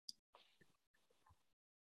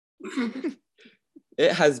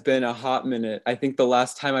It has been a hot minute. I think the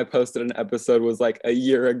last time I posted an episode was like a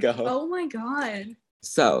year ago. Oh my God.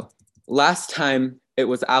 So, last time it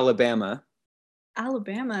was Alabama.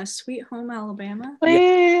 Alabama, Sweet Home Alabama.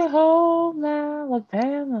 Sweet Home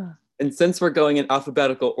Alabama. And since we're going in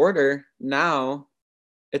alphabetical order, now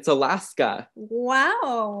it's Alaska.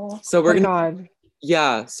 Wow. So we're God.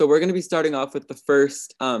 we're gonna be starting off with the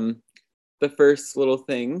first little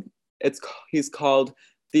thing. He's called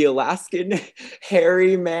the Alaskan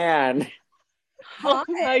Hairy Man. Oh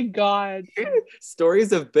my God.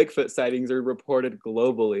 Stories of Bigfoot sightings are reported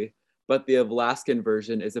globally, but the Alaskan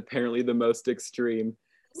version is apparently the most extreme.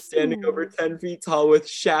 Standing over 10 feet tall with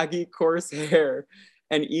shaggy, coarse hair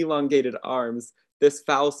and elongated arms, this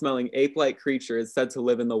foul-smelling ape-like creature is said to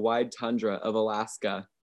live in the wide tundra of Alaska.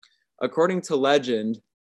 According to legend,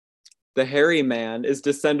 the hairy man is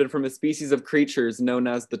descended from a species of creatures known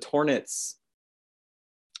as the Tornits.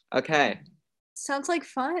 Okay. Sounds like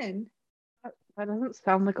fun. That doesn't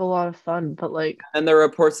sound like a lot of fun, but like... And there are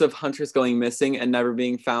reports of hunters going missing and never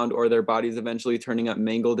being found, or their bodies eventually turning up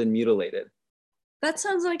mangled and mutilated. That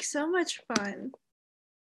sounds like so much fun.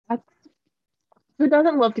 Who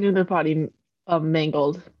doesn't love getting their body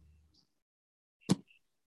mangled? Oh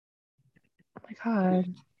my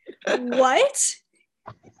God. What?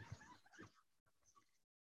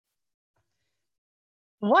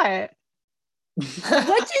 What?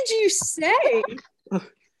 What did you say?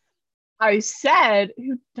 I said,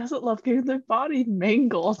 who doesn't love getting their body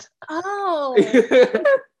mangled? Oh.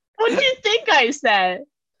 What do you think I said?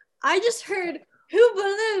 I just heard who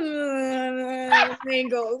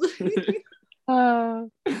mangled.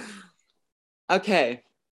 Okay.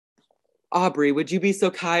 Aubrey, would you be so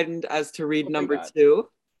kind as to read number God. 2?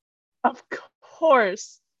 Of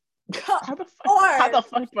course. How the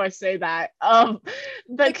fuck do I say that? The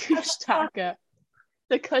Kushtaka.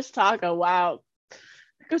 The Kushtaka, wow.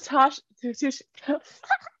 The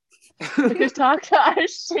Kushtaka are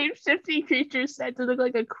shape-shifting creatures said to look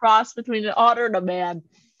like a cross between an otter and a man.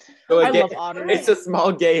 So I love otters. It's a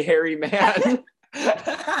small, gay, hairy man.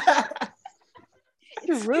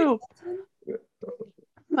 True.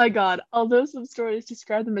 My God, although some stories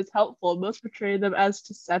describe them as helpful, most portray them as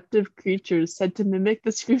deceptive creatures said to mimic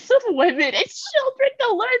the screams of women and children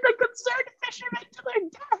to learn the concerned fishermen to their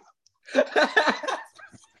death.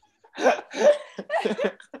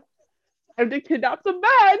 And to kidnap the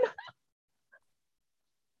man.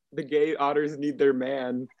 The gay otters need their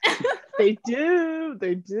man. They do.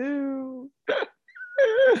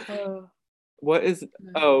 What is...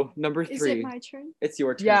 number 3. Is it my turn? It's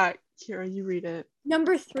your turn. Yeah, Kira, you read it.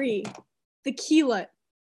 Number 3, the Keelut.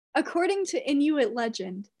 According to Inuit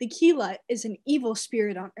legend, the Keelut is an evil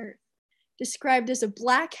spirit on Earth, described as a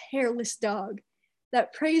black, hairless dog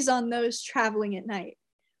that preys on those traveling at night.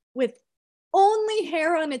 With only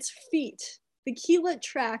hair on its feet, the Keelut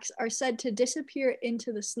tracks are said to disappear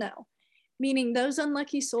into the snow, meaning those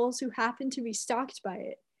unlucky souls who happen to be stalked by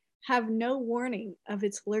it have no warning of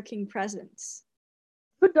its lurking presence.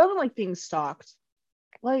 Who doesn't like being stalked?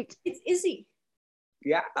 Like, It's Izzy.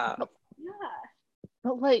 Yeah. Yeah.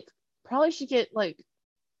 but like, probably should get like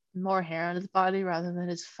more hair on his body rather than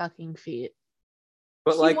his fucking feet.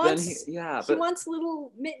 But He like wants- then he He wants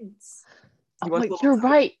little mittens. He Oh, wants like, little you're socks.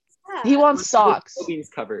 right. Yeah. He wants socks. Beans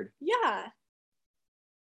covered. Yeah.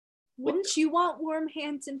 Wouldn't you want warm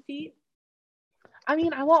hands and feet? I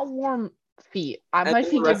mean, I want warm feet. And My then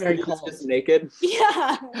feet the get rest very of you cold. just naked.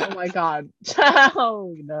 Yeah. Oh my God.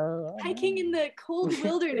 Oh no. Hiking in the cold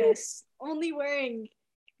wilderness, only wearing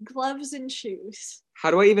gloves and shoes. How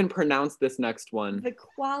do I even pronounce this next one? The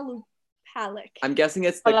Qualupalik. I'm guessing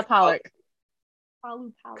it's the Kalapalik.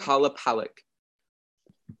 Qualupalik. Kalapalik.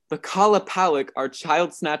 The Kalapalik are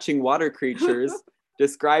child-snatching water creatures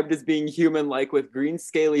described as being human-like with green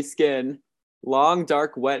scaly skin, long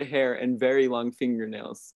dark wet hair, and very long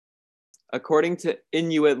fingernails. According to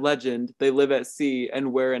Inuit legend, they live at sea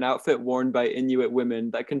and wear an outfit worn by Inuit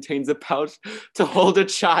women that contains a pouch to hold a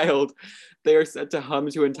child. They are said to hum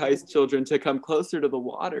to entice children to come closer to the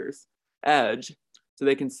water's edge so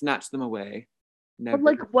they can snatch them away. Never. But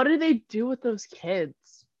like, what do they do with those kids?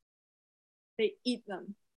 They eat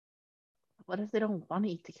them. What if they don't want to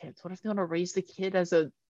eat the kids? What if they want to raise the kid as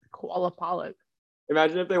a koalapalik?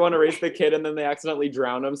 Imagine if they want to raise the kid and then they accidentally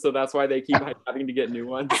drown him, so that's why they keep having to get new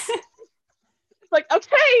ones. It's like,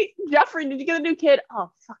 okay, Jeffrey, did you get a new kid?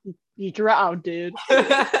 Oh, fucking, you drowned, dude.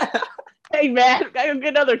 Hey, man, gotta go get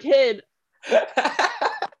another kid. Hey,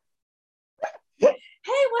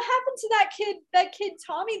 what happened to that kid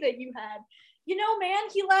Tommy that you had? You know, man,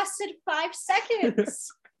 he lasted 5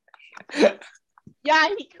 seconds. Yeah,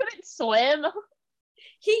 he couldn't swim.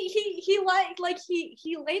 he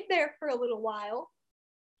laid there for a little while,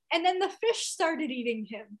 and then the fish started eating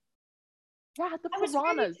him. Yeah, the I was very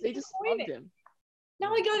piranhas. They just loved disappointed. him.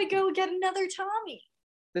 Now I gotta go get another Tommy.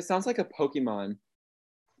 This sounds like a Pokemon.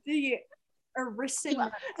 The Arisen.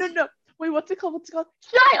 No. Wait, what's it called?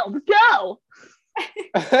 Child, go!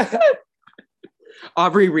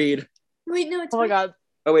 Aubrey Reed. Wait, no, it's Oh my god.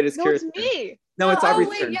 Oh wait, it's No, Kira's it's turn. me. No, it's Aubrey's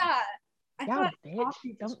wait, turn. yeah. I Yeah, thought bitch.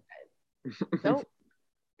 Aubrey just read. Don't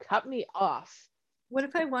cut me off. What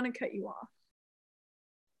if I want to cut you off?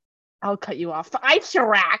 I'll cut you off. The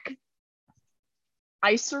Icerat.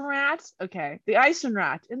 Icerat? Okay. The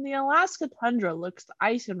Icerat. In the Alaska tundra looks the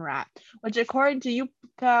Icerat, which according to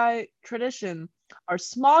Yucca tradition are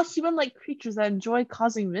small human-like creatures that enjoy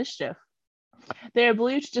causing mischief. They are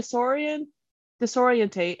believed to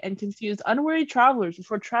disorientate and confuse unwary travelers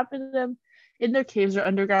before trapping them in their caves or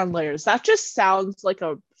underground layers. That just sounds like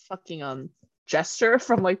a fucking gesture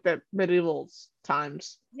from like the medieval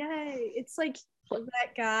times. Yay! It's like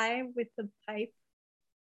that guy with the pipe,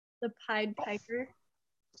 the Pied Piper.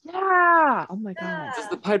 Yeah. Oh my god. Does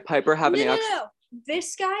the Pied Piper have any actual? No.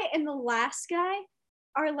 This guy and the last guy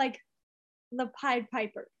are like the Pied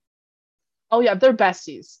Piper. Oh yeah, they're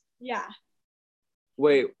besties. Yeah.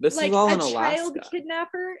 Wait, this like is all a in Alaska. child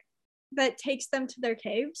kidnapper that takes them to their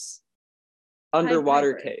caves.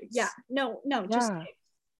 Underwater Pied Piper. caves. Yeah. No, just Yeah. caves.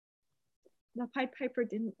 The Pied Piper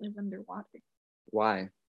didn't live underwater Why?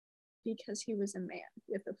 because he was a man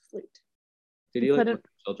with a flute. Did he You like couldn't- look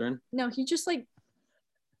at children? No, he just like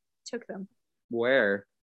took them. Where?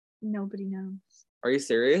 Nobody knows. Are you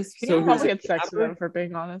serious? You So can he was probably a get sex with kidnapper? them, for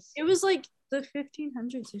being honest. It was like the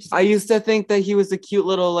 1500s or something. I used to think that he was a cute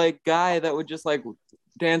little like guy that would just like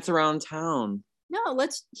dance around town. No,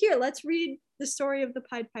 let's read the story of the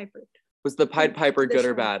Pied Piper. Was the Pied Piper This good or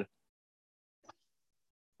one. bad?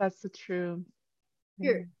 That's the true.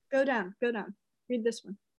 Here, go down. Read this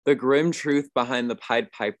one. The grim truth behind the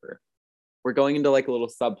Pied Piper. We're going into like a little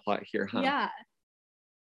subplot here, huh? Yeah.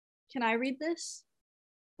 Can I read this?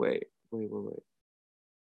 Wait.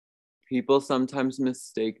 People sometimes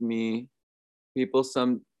mistake me. People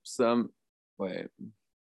some wait.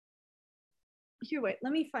 Here, wait,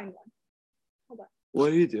 let me find one. Hold on.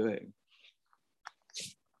 What are you doing?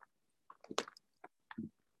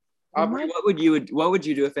 Aubrey, what would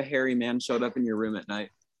you do if a hairy man showed up in your room at night?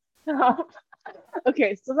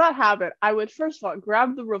 Okay, so that happened. I would first of all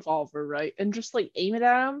grab the revolver, right, and just like aim it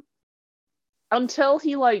at him until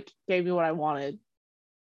he like gave me what I wanted.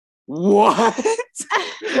 What?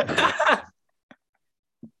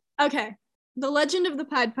 Okay. The Legend of the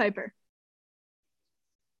Pied Piper.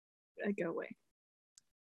 I go away.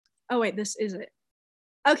 Oh wait, this is it.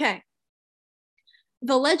 Okay.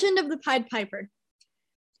 The Legend of the Pied Piper.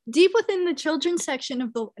 Deep within the children's section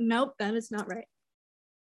of the... Nope, that is not right.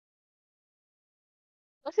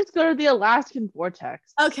 Let's just go to the Alaskan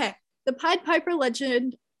vortex. Okay. The Pied Piper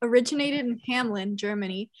legend originated in Hamelin,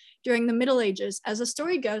 Germany, during the Middle Ages. As the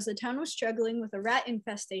story goes, the town was struggling with a rat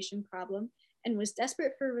infestation problem and was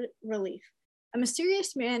desperate for relief. A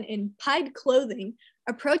mysterious man in pied clothing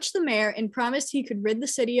approached the mayor and promised he could rid the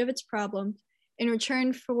city of its problem in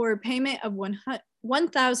return for payment of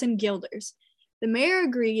 1,000 guilders. The mayor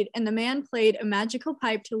agreed, and the man played a magical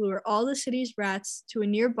pipe to lure all the city's rats to a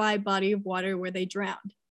nearby body of water where they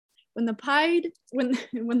drowned. When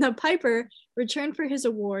the piper returned for his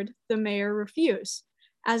award, the mayor refused.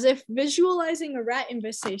 As if visualizing a rat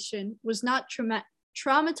infestation was not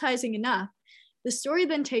traumatizing enough, the story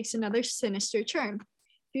then takes another sinister turn.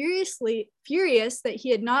 Furious that he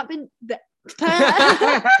had not been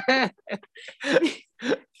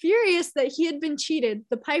Furious that he had been cheated,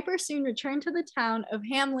 the piper soon returned to the town of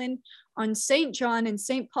Hamelin on St. John and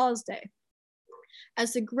St. Paul's Day.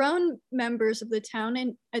 As the grown members of the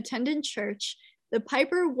town attended church, the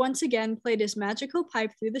piper once again played his magical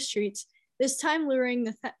pipe through the streets, this time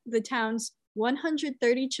luring the town's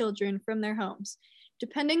 130 children from their homes.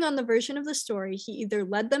 Depending on the version of the story, he either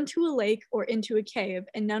led them to a lake or into a cave,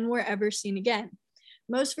 and none were ever seen again.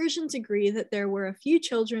 Most versions agree that there were a few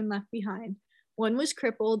children left behind. One was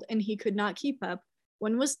crippled and he could not keep up.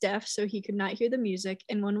 One was deaf, so he could not hear the music,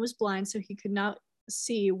 and one was blind, so he could not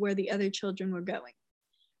see where the other children were going.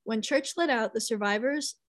 When church let out, the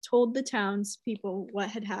survivors told the townspeople what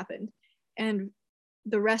had happened, and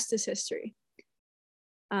the rest is history.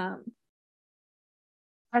 That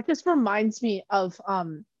just reminds me of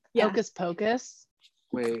Yeah. Hocus Pocus.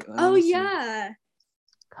 Wait. Oh yeah.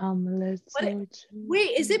 Come, let's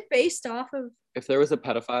Wait, is it based off of? If there was a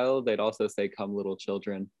pedophile, they'd also say, "Come, little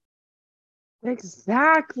children."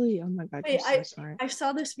 Exactly. Oh my god, Wait, you're so smart. I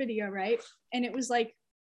saw this video, right? And it was like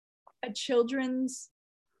a children's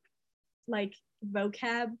like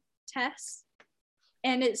vocab test,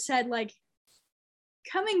 and it said like,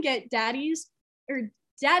 come and get daddy's, or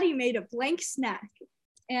daddy made a blank snack,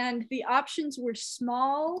 and the options were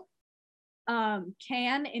small,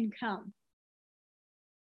 can, and come.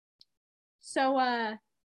 So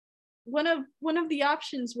one of the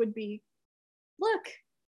options would be, look,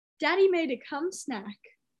 daddy made a cum snack.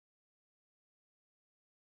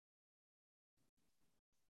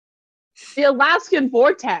 The Alaskan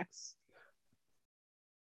vortex.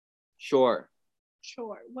 Sure.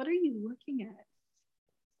 What are you looking at?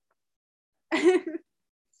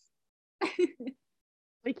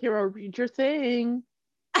 Like, hero, read your thing.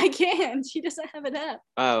 I can't. She doesn't have it up.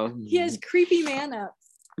 Oh. He has creepy man up.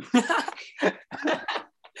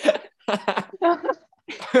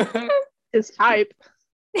 His type.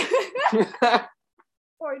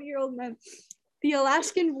 40-year-old men. The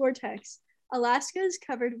Alaskan vortex. Alaska is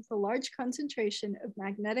covered with a large concentration of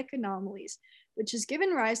magnetic anomalies, which has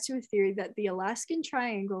given rise to a theory that the Alaskan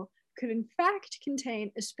Triangle could in fact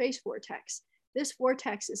contain a space vortex. This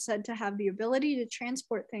vortex is said to have the ability to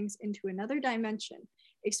transport things into another dimension,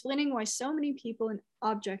 explaining why so many people and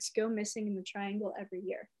objects go missing in the triangle every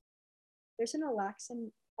year. There's an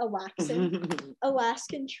Alaskan triangle.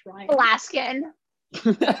 Alaskan. I've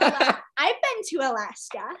been to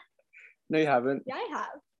Alaska. No, you haven't. Yeah, I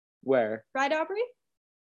have. Where? Right, Aubrey?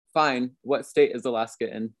 Fine. What state is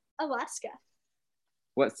Alaska in? Alaska.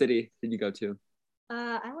 What city did you go to?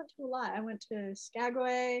 I went to a lot. I went to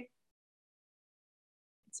Skagway.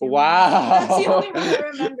 Wow. That's the only one I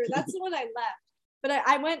remember. That's the one I left. But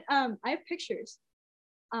I went, I have pictures.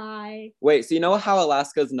 Wait, so you know how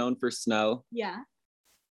Alaska is known for snow? Yeah.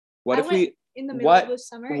 What if we in the middle of the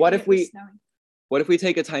summer? What if we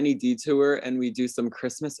take a tiny detour and we do some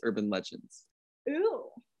Christmas urban legends? Ooh,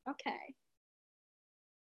 okay.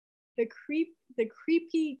 The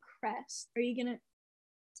creepy crest. Are you gonna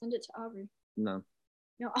send it to Aubrey? No.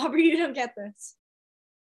 No, Aubrey, you don't get this.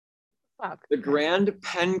 Fuck. The Grand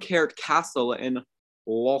Pencaird Castle in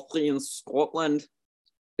Lothian, Scotland,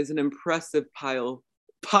 is an impressive pile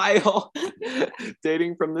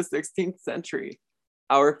dating from the 16th century.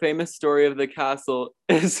 Our famous story of the castle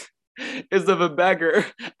is of a beggar,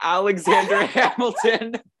 Alexander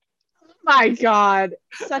Hamilton. My God,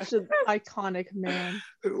 such an iconic man.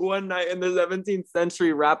 One night in the 17th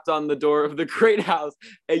century rapped on the door of the great house,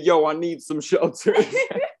 "Hey, yo, I need some shelter."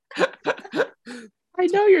 I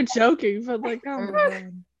know you're joking, but like, oh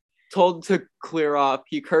man. Told to clear off,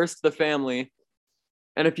 he cursed the family.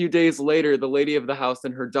 And a few days later, the lady of the house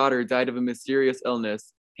and her daughter died of a mysterious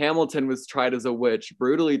illness. Hamilton was tried as a witch,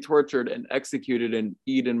 brutally tortured, and executed in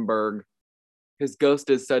Edinburgh. His ghost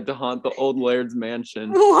is said to haunt the old laird's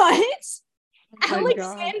mansion. What? Oh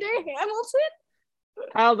Alexander Hamilton?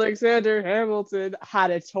 Alexander Hamilton had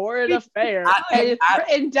a torrid affair. And it's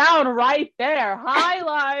written down right there.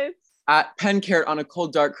 Highlights. At Pencaird on a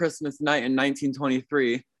cold, dark Christmas night in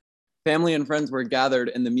 1923, family and friends were gathered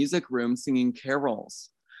in the music room singing carols.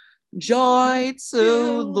 Joy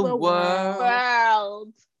to the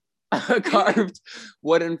world. A carved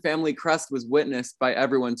wooden family crest was witnessed by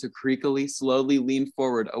everyone to creakily, slowly lean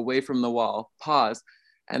forward away from the wall, pause,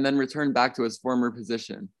 and then return back to its former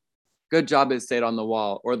position. Good job it stayed on the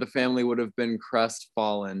wall, or the family would have been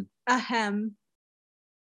crestfallen. Ahem.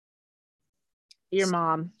 Your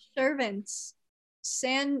mom. Servants.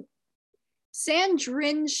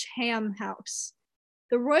 Sandringham House.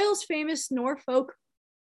 The Royals' famous Norfolk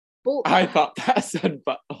bolt. I thought that said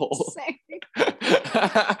butthole.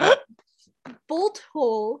 Bolt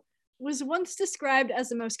hole was once described as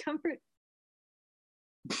the most comforting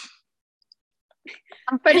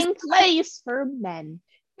place for men.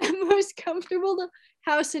 The most comfortable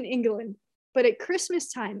house in England. But at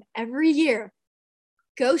Christmas time every year,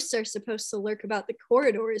 ghosts are supposed to lurk about the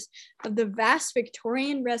corridors of the vast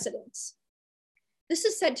Victorian residence. This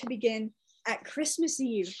is said to begin at Christmas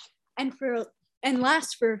Eve and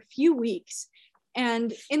last for a few weeks,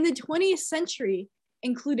 and in the 20th century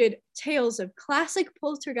included tales of classic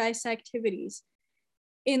poltergeist activities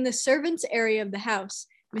in the servants' area of the house,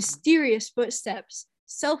 mysterious footsteps,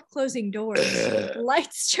 self-closing doors,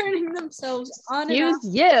 lights turning themselves on and off.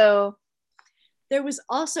 Excuse you. There was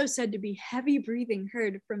also said to be heavy breathing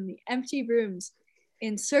heard from the empty rooms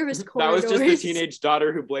in service corridors. That was just the teenage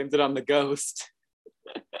daughter who blamed it on the ghost.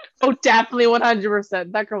 Oh, definitely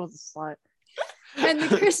 100%. That girl was a slut. And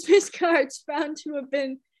the Christmas cards found to have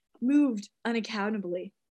been moved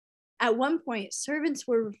unaccountably. At one point, servants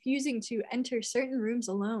were refusing to enter certain rooms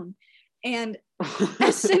alone, and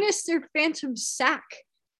a sinister phantom sack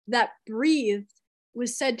that breathed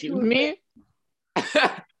was said to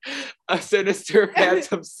have A sinister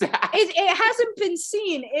phantom sack. It hasn't been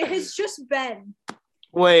seen. It has just been.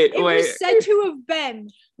 Wait. It was said to have been.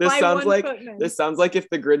 This by sounds one like footman. this sounds like if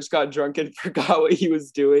the Grinch got drunk and forgot what he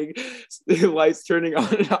was doing, the lights turning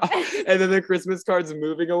on and off, and then the Christmas card's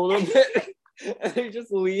moving a little bit, and he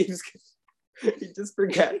just leaves. He just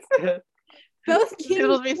forgets. Both King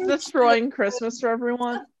It'll be George destroying the Christmas for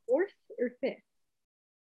everyone. Fourth or fifth?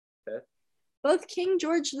 Fifth. Both King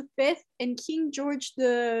George V and King George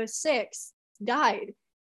VI died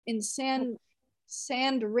in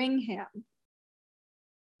Sandringham.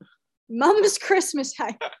 Mum's Christmas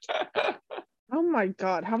hike. Oh my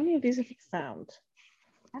god, how many of these have you found?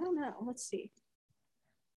 I don't know. Let's see.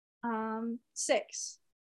 6.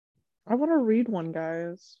 I want to read one,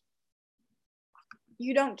 guys.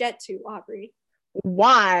 You don't get to, Aubrey.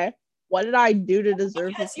 Why? What did I do to deserve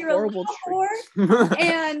Because this you're a horrible little treat? whore,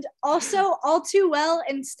 and also All Too Well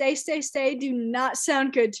and Stay, Stay, Stay do not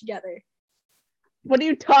sound good together. What are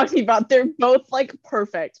you talking about? They're both like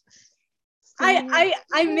perfect. I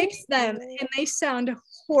mixed them and they sound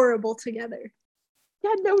horrible together.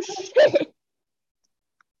 Yeah, no shit.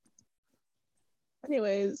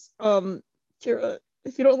 Anyways, Kira,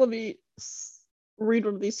 if you don't let me read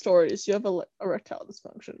one of these stories, you have erectile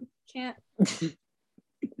dysfunction. Can't.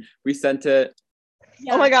 We sent it.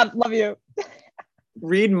 Yeah. Oh my god, love you.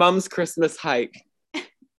 Read Mum's Christmas hike.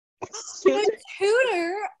 The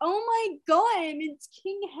tutor. Oh my god, it's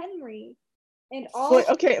King Henry. And all Wait,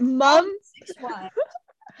 okay, 6 wives.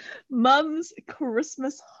 Mum's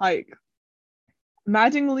Christmas hike.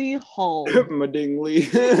 Madingley Hall. Madingley.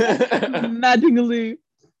 Madingley.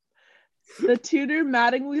 The Tudor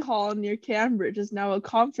Madingley Hall near Cambridge is now a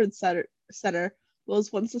conference center.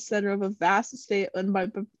 Was once the center of a vast estate owned by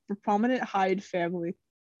the prominent Hyde family.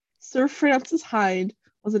 Sir Francis Hyde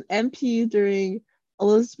was an MP during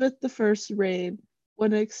Elizabeth I's reign.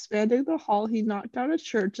 When expanding the hall, he knocked down a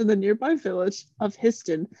church in the nearby village of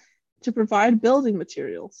Histon to provide building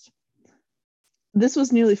materials. This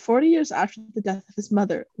was nearly 40 years after the death of his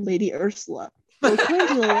mother, Lady Ursula. So according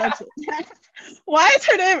to the legend, why is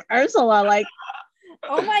her name Ursula? Like,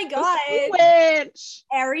 Oh my god. witch.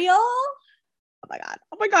 Ariel?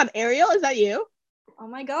 Oh my god, Ariel, is that you? Oh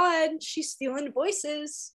my god, she's stealing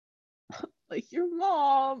voices. Like your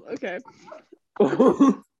mom. Okay.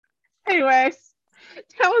 Anyways,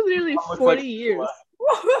 that was nearly 40 years.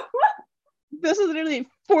 This was nearly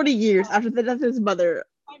 40 years after the death of his mother,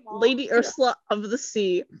 Lady Ursula of the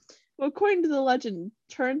Sea, who, according to the legend,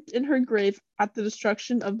 turned in her grave at the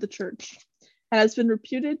destruction of the church, and has been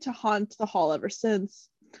reputed to haunt the hall ever since,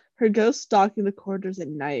 her ghost stalking the corridors at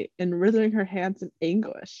night and writhing her hands in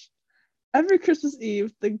anguish. Every Christmas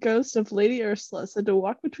Eve, the ghost of Lady Ursula is said to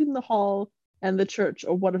walk between the hall and the church,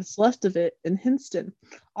 or what is left of it, in Hinston,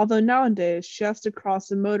 although nowadays she has to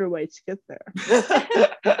cross a motorway to get there.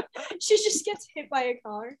 She just gets hit by a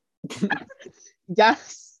car.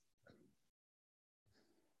 Yes.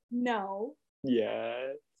 No.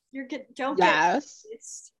 Yeah. Don't Yes. get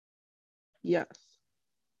pissed. Yes.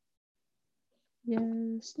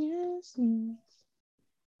 Yes, yes, yes.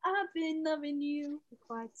 I've been loving you for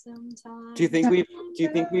quite some time. Do you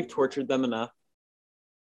think we've tortured them enough?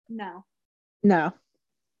 No. No.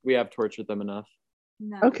 We have tortured them enough.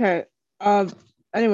 No. Okay.